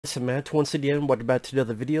It's Matt once again. Welcome back to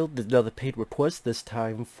another video. There's another paid request, this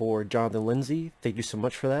time for Jonathan Lindsey. Thank you so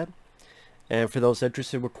much for that. And for those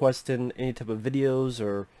interested in requesting any type of videos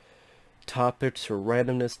or topics or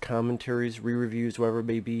randomness, commentaries, re-reviews, whatever it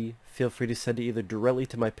may be, feel free to send it either directly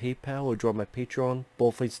to my PayPal or join my Patreon.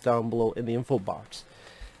 Both links down below in the info box.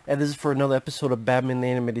 And this is for another episode of Batman the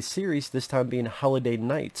Animated Series, this time being Holiday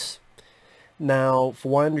Nights. Now, for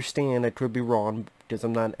what I understand, I could be wrong because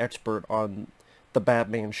I'm not an expert on the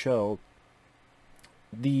Batman show.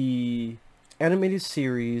 The animated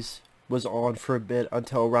series was on for a bit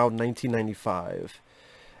until around 1995,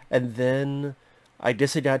 and then I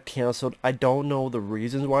guess it got canceled. I don't know the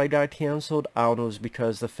reasons why it got canceled. I don't know, it was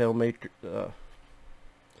because the filmmaker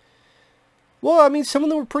well, I mean, some of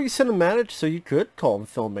them were pretty cinematic, so you could call them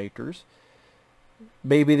filmmakers.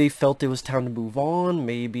 Maybe they felt it was time to move on.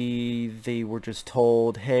 Maybe they were just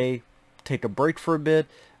told, hey, take a break for a bit.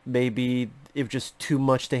 Maybe it was just too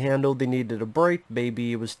much to handle. They needed a break.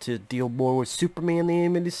 Maybe it was to deal more with Superman the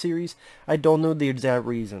animated series. I don't know the exact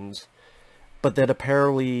reasons. But then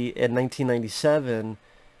apparently in 1997,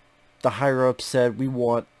 the higher-ups said, we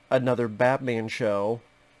want another Batman show.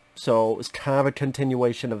 So it's kind of a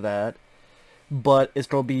continuation of that. But it's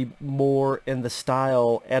going to be more in the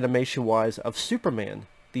style, animation-wise, of Superman,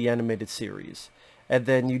 the animated series. And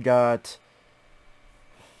then you got...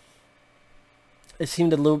 It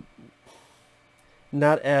seemed a little...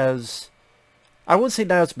 not as... I wouldn't say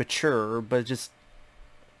not as mature, but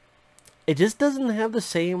it just doesn't have the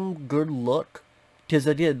same good look. Because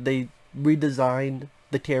again, they redesigned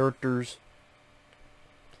the characters.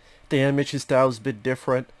 The animation style is a bit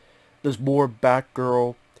different. There's more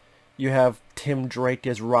Batgirl. You have Tim Drake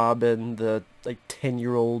as Robin, the like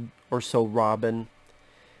 10-year-old or so Robin.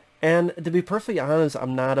 And to be perfectly honest,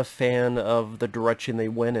 I'm not a fan of the direction they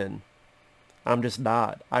went in. I'm just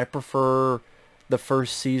not. I prefer the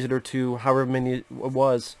first season or two, however many it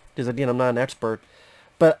was, because again, I'm not an expert.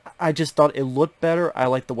 But I just thought it looked better. I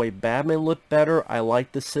liked the way Batman looked better. I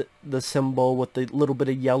liked the symbol with the little bit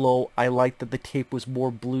of yellow. I liked that the cape was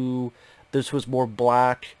more blue. This was more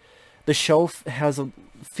black. The show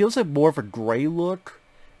feels like more of a gray look.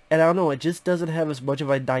 And I don't know, it just doesn't have as much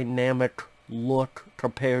of a dynamic look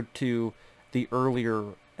compared to the earlier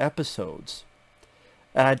episodes.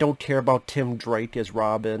 And I don't care about Tim Drake as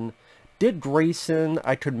Robin. Dick Grayson,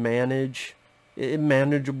 I could manage.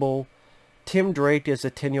 Manageable. Tim Drake as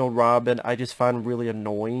a 10-year-old Robin, I just find really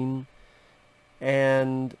annoying.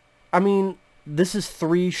 And, I mean, this is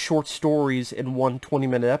 3 short stories in one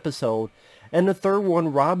 20-minute episode. And the third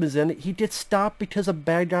one, Robin's in it, he gets stopped because a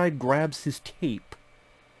bad guy grabs his cape.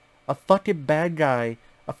 A fucking bad guy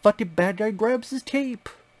grabs his cape.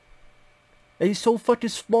 And he's so fucking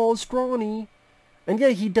small and scrawny. And yeah,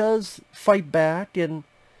 he does fight back,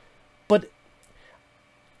 but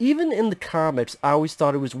even in the comics, I always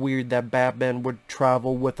thought it was weird that Batman would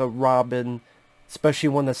travel with a Robin, especially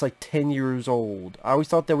one that's like 10 years old. I always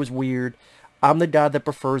thought that was weird. I'm the guy that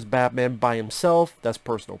prefers Batman by himself. That's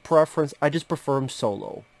personal preference. I just prefer him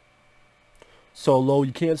solo. Solo,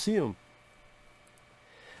 you can't see him.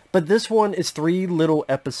 But this one is 3 little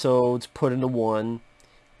episodes put into one.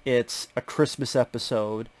 It's a Christmas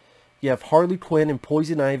episode. You have Harley Quinn and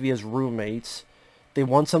Poison Ivy as roommates. They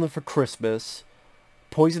want something for Christmas.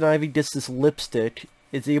 Poison Ivy gets this lipstick,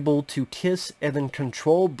 is able to kiss and then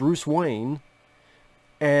control Bruce Wayne,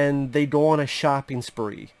 and they go on a shopping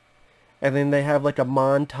spree. And then they have like a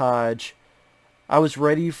montage. I was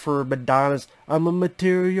ready for Madonna's I'm a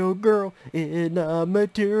material girl in a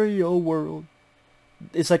material world.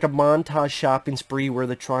 It's like a montage shopping spree where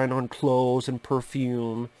they're trying on clothes and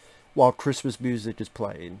perfume while Christmas music is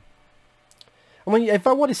playing. I mean, if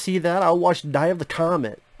I want to see that, I'll watch Die of the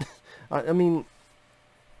Comet. I mean,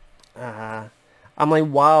 I'm like,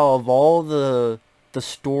 wow, of all the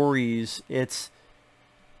stories, it's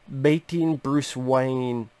making Bruce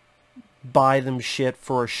Wayne buy them shit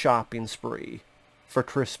for a shopping spree for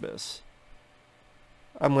Christmas.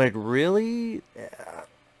 I'm like, really?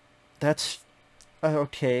 That's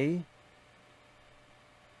okay.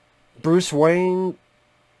 Bruce Wayne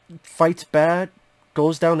fights back,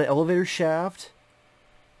 goes down the elevator shaft,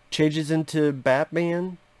 changes into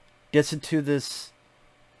Batman, gets into this,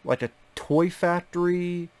 like a toy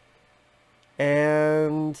factory,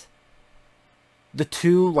 and the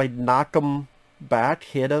two, like, knock him back,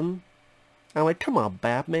 hit him. I'm like, come on,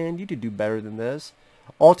 Batman, you could do better than this.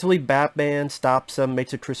 Ultimately, Batman stops them,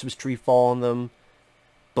 makes a Christmas tree fall on them.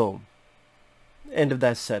 Boom. End of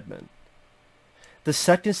that segment. The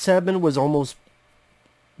second segment was almost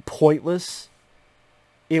pointless.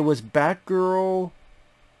 It was Batgirl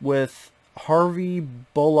with Harvey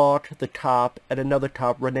Bullock, the cop, and another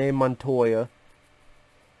cop, Renee Montoya.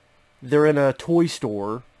 They're in a toy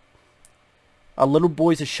store. A little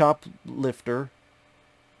boy's a shoplifter.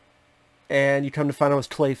 And you come to find out it's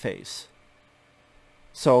Clayface.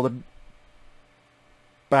 So the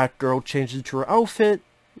Batgirl changes into her outfit,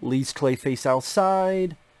 leads Clayface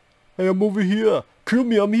outside. Hey, I'm over here. Kill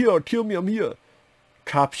me, I'm here. Kill me, I'm here.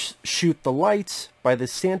 Cops shoot the lights by the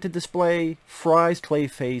Santa display, fries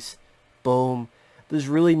Clayface. Boom. There's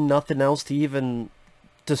really nothing else to even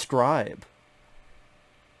describe.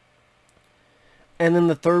 And then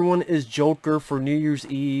the third one is Joker for New Year's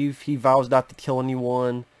Eve. He vows not to kill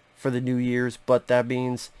anyone for the New Year's, but that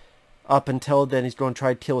means up until then he's going to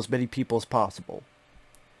try to kill as many people as possible.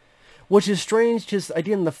 Which is strange, because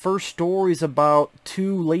again, the first story is about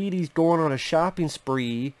two ladies going on a shopping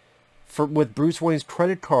spree with Bruce Wayne's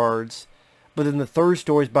credit cards, but then the third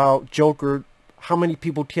story is about Joker, how many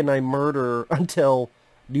people can I murder until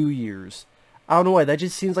New Year's? I don't know why, that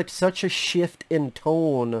just seems like such a shift in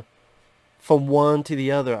tone from one to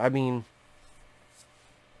the other. I mean,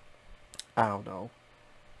 I don't know.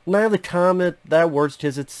 Now the comic, that works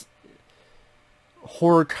because it's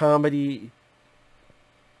horror comedy.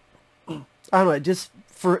 I don't know, just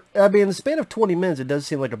I mean, in the span of 20 minutes, it does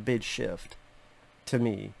seem like a big shift to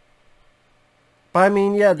me. But I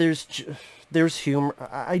mean, yeah, there's humor.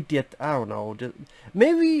 I don't know.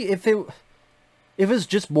 Maybe if it was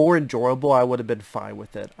just more enjoyable, I would have been fine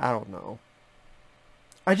with it. I don't know.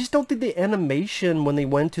 I just don't think the animation when they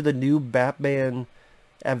went to the new Batman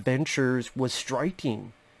Adventures was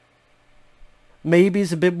striking. Maybe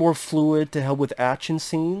it's a bit more fluid to help with action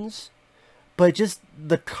scenes. But just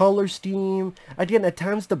the color scheme, again, at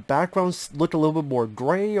times the backgrounds look a little bit more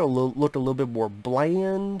gray or look a little bit more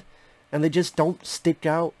bland. And they just don't stick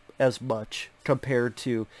out as much compared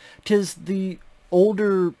to... Because the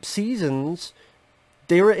older seasons,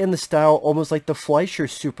 they were in the style almost like the Fleischer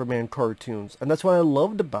Superman cartoons. And that's what I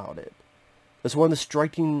loved about it. That's one of the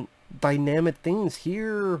striking dynamic things.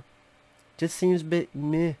 Here, just seems a bit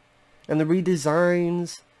meh. And the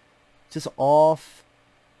redesigns, just off.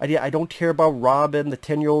 I don't care about Robin, the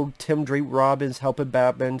 10-year-old Tim Drake Robin's helping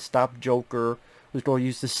Batman stop Joker, who's going to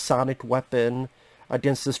use this sonic weapon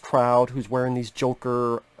against this crowd who's wearing these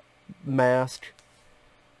Joker masks.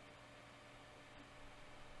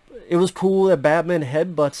 It was cool that Batman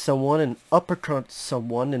headbutts someone and uppercuts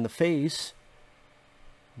someone in the face.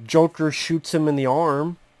 Joker shoots him in the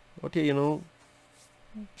arm. Okay, you know,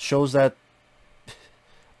 shows that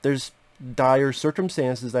there's dire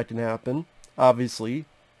circumstances that can happen, obviously,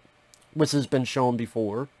 which has been shown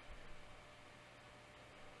before.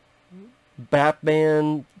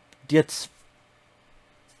 Batman gets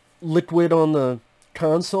liquid on the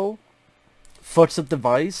console, fucks up the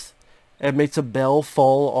device, and makes a bell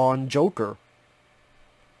fall on Joker.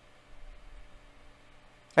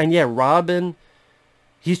 And yeah, Robin,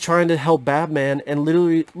 he's trying to help Batman, and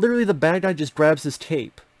literally the bad guy just grabs his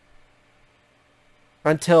cape.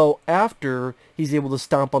 Until after he's able to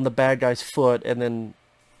stomp on the bad guy's foot and then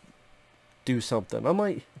do something. I'm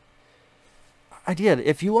like,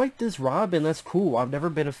 if you like this Robin, that's cool. I've never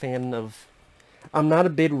been a fan of... I'm not a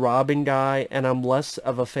big Robin guy, and I'm less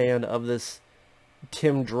of a fan of this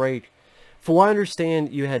Tim Drake. For what I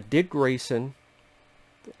understand, you had Dick Grayson.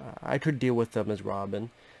 I could deal with them as Robin.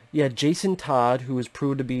 You had Jason Todd, who was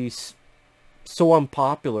proved to be so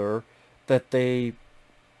unpopular that they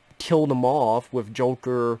killed him off, with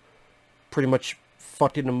Joker pretty much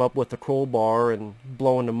fucking him up with a crowbar and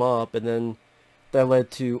blowing him up, and then that led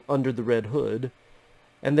to Under the Red Hood.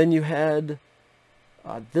 And then you had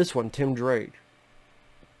this one, Tim Drake.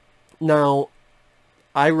 Now,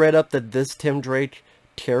 I read up that this Tim Drake,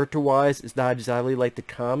 character-wise, is not exactly like the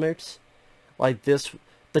comics. Like this,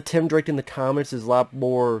 the Tim Drake in the comics is a lot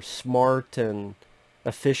more smart and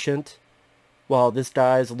efficient, while this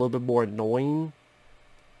guy is a little bit more annoying.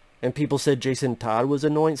 And people said Jason Todd was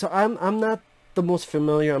annoying. So I'm not the most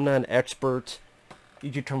familiar. I'm not an expert.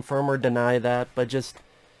 You could confirm or deny that. But just...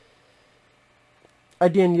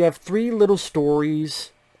 Again, you have 3 little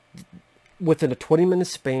stories within a 20-minute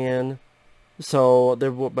span. So they're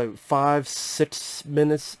about 5-6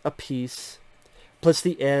 minutes apiece. Plus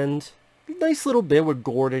the end. Nice little bit with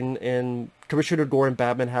Gordon and Commissioner Gordon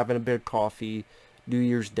Batman having a bit of coffee New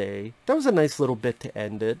Year's Day. That was a nice little bit to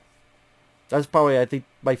end it. That's probably, I think,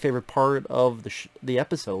 my favorite part of the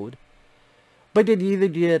episode. But you either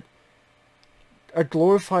get a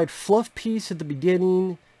glorified fluff piece at the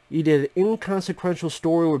beginning, you did an inconsequential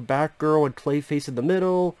story with Batgirl and Clayface in the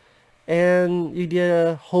middle, and you did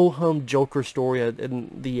a ho-hum Joker story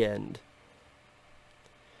in the end.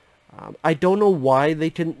 I don't know why they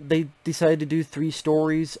decided to do 3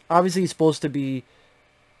 stories. Obviously, it's supposed to be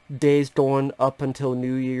days going up until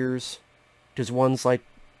New Year's, because one's like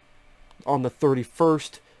on the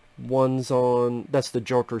 31st, one's on, that's the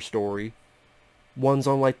Joker story. One's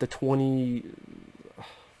on like the 20,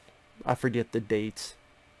 I forget the dates.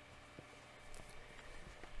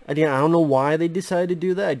 Again, I don't know why they decided to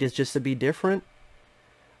do that. I guess just to be different.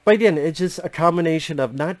 But again, it's just a combination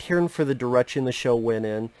of not caring for the direction the show went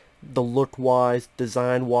in, the look-wise,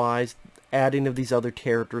 design-wise, adding of these other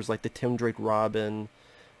characters like the Tim Drake Robin.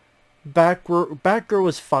 Batgirl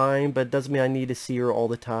was fine, but it doesn't mean I need to see her all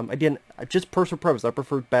the time. Again, just personal preference. I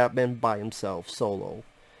prefer Batman by himself, solo.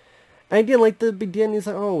 And again, like the beginning, it's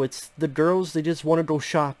like, oh, it's the girls, they just want to go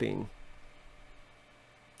shopping.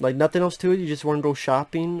 Like, nothing else to it, you just want to go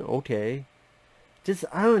shopping? Okay. Just,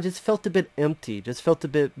 I don't know, just felt a bit empty. Just felt a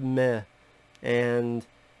bit meh. And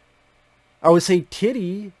I would say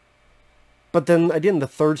titty, but then again, the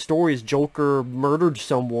third story is Joker murdered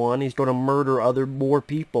someone. He's going to murder more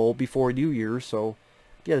people before New Year's. So,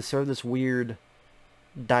 yeah, it's sort of this weird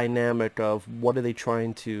dynamic of what are they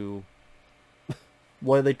trying to,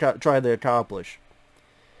 what are they trying to accomplish?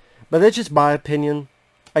 But that's just my opinion.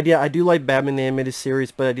 I do like Batman the Animated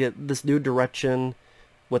Series, but this new direction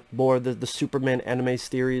with more of the Superman anime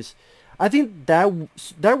series, I think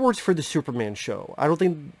that works for the Superman show. I don't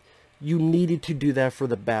think you needed to do that for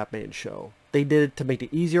the Batman show. They did it to make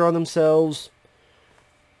it easier on themselves.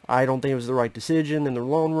 I don't think it was the right decision in the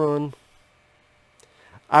long run.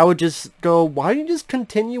 I would just go, why didn't you just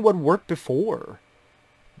continue what worked before?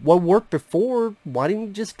 What worked before, why didn't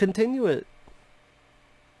you just continue it?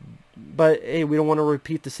 But, hey, we don't want to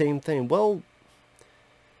repeat the same thing. Well,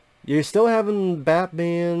 you're still having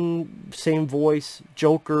Batman, same voice,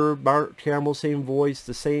 Joker, Mark Hamill, same voice,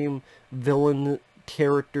 the same villain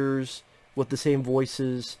characters with the same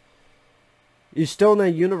voices. You're still in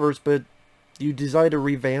that universe, but you decided to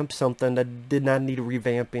revamp something that did not need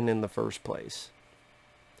revamping in the first place.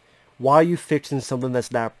 Why are you fixing something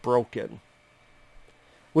that's not broken?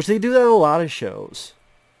 Which they do that in a lot of shows.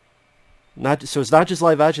 So it's not just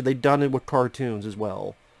live action, they've done it with cartoons as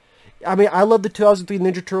well. I mean, I love the 2003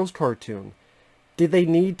 Ninja Turtles cartoon. Did they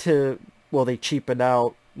need to, well, they cheapened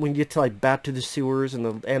out. When you get to like Back to the Sewers and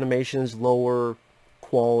the animation is lower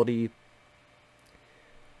quality.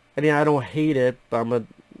 I mean, I don't hate it, but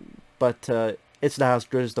it's not as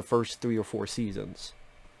good as the first 3 or 4 seasons.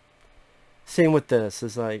 Same with this.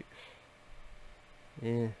 It's like,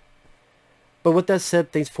 eh. But with that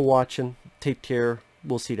said, thanks for watching. Take care.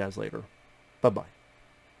 We'll see you guys later. Bye-bye.